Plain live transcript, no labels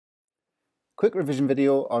Quick revision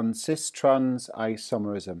video on cis-trans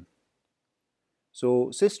isomerism.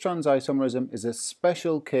 So cis-trans isomerism is a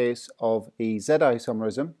special case of EZ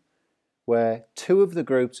isomerism where two of the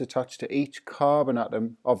groups attached to each carbon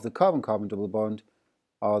atom of the carbon-carbon double bond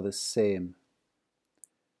are the same.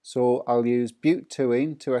 So I'll use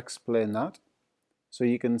butene to explain that. So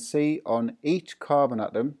you can see on each carbon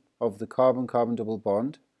atom of the carbon-carbon double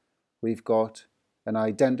bond we've got an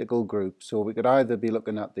identical group. So we could either be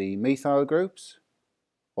looking at the methyl groups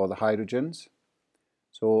or the hydrogens.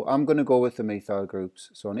 So I'm going to go with the methyl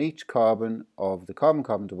groups. So on each carbon of the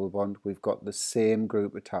carbon-carbon double bond we've got the same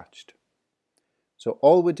group attached. So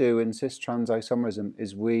all we do in cis-trans isomerism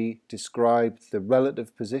is we describe the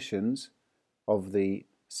relative positions of the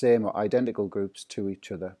same or identical groups to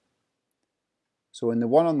each other. So in the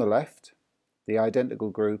one on the left, the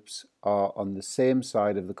identical groups are on the same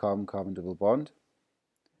side of the carbon-carbon double bond,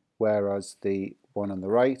 whereas the one on the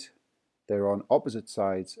right, they're on opposite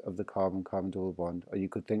sides of the carbon-carbon double bond, or you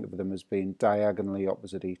could think of them as being diagonally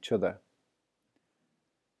opposite each other.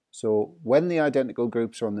 So when the identical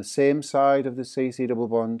groups are on the same side of the CC double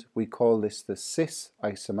bond, we call this the cis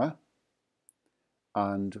isomer,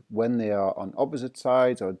 and when they are on opposite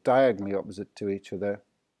sides or diagonally opposite to each other,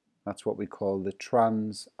 that's what we call the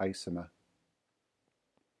trans isomer.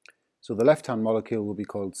 So the left-hand molecule will be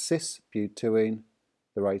called cis-butene,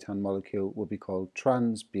 the right-hand molecule will be called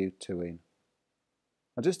trans-butene.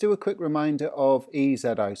 I'll just do a quick reminder of EZ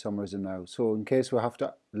isomerism now. So in case we have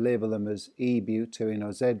to label them as E-butene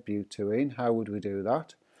or Z-butene, how would we do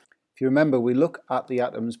that? If you remember, we look at the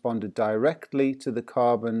atoms bonded directly to the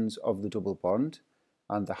carbons of the double bond,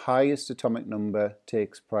 and the highest atomic number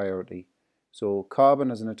takes priority. So carbon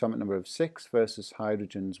has an atomic number of 6 versus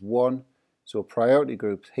hydrogen's 1, so priority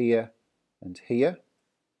groups here and here.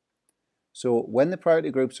 So when the priority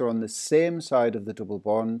groups are on the same side of the double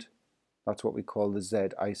bond, that's what we call the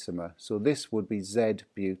Z isomer. So this would be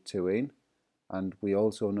Z-butene, and we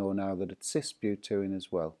also know now that it's cis-butene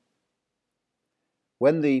as well.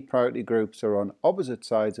 When the priority groups are on opposite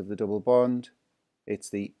sides of the double bond, it's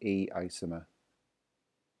the E isomer.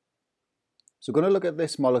 So we're going to look at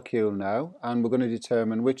this molecule now, and we're going to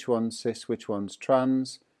determine which one's cis, which one's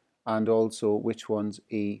trans, and also which one's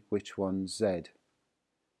E, which one's Z.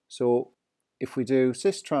 So if we do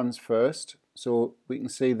cis-trans first, so we can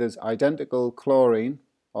see there's identical chlorine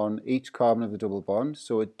on each carbon of the double bond,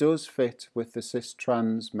 so it does fit with the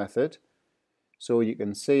cis-trans method. So you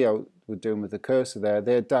can see how we're doing with the cursor there,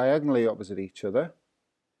 they're diagonally opposite each other.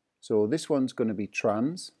 So this one's going to be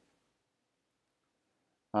trans,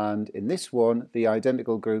 and in this one the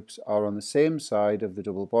identical groups are on the same side of the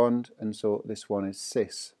double bond, and so this one is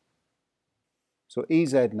cis. So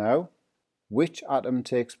EZ now. Which atom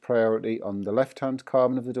takes priority on the left-hand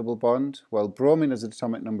carbon of the double bond? Well, bromine has an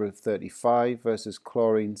atomic number of 35 versus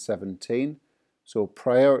chlorine 17. So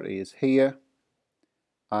priority is here,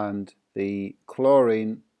 and the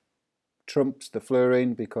chlorine trumps the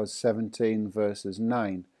fluorine because 17 versus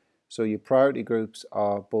 9. So your priority groups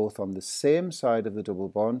are both on the same side of the double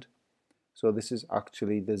bond. So this is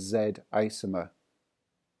actually the Z isomer.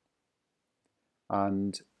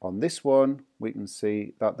 And on this one we can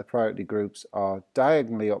see that the priority groups are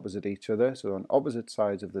diagonally opposite each other, so on opposite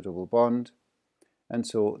sides of the double bond, and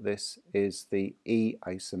so this is the E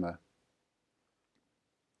isomer.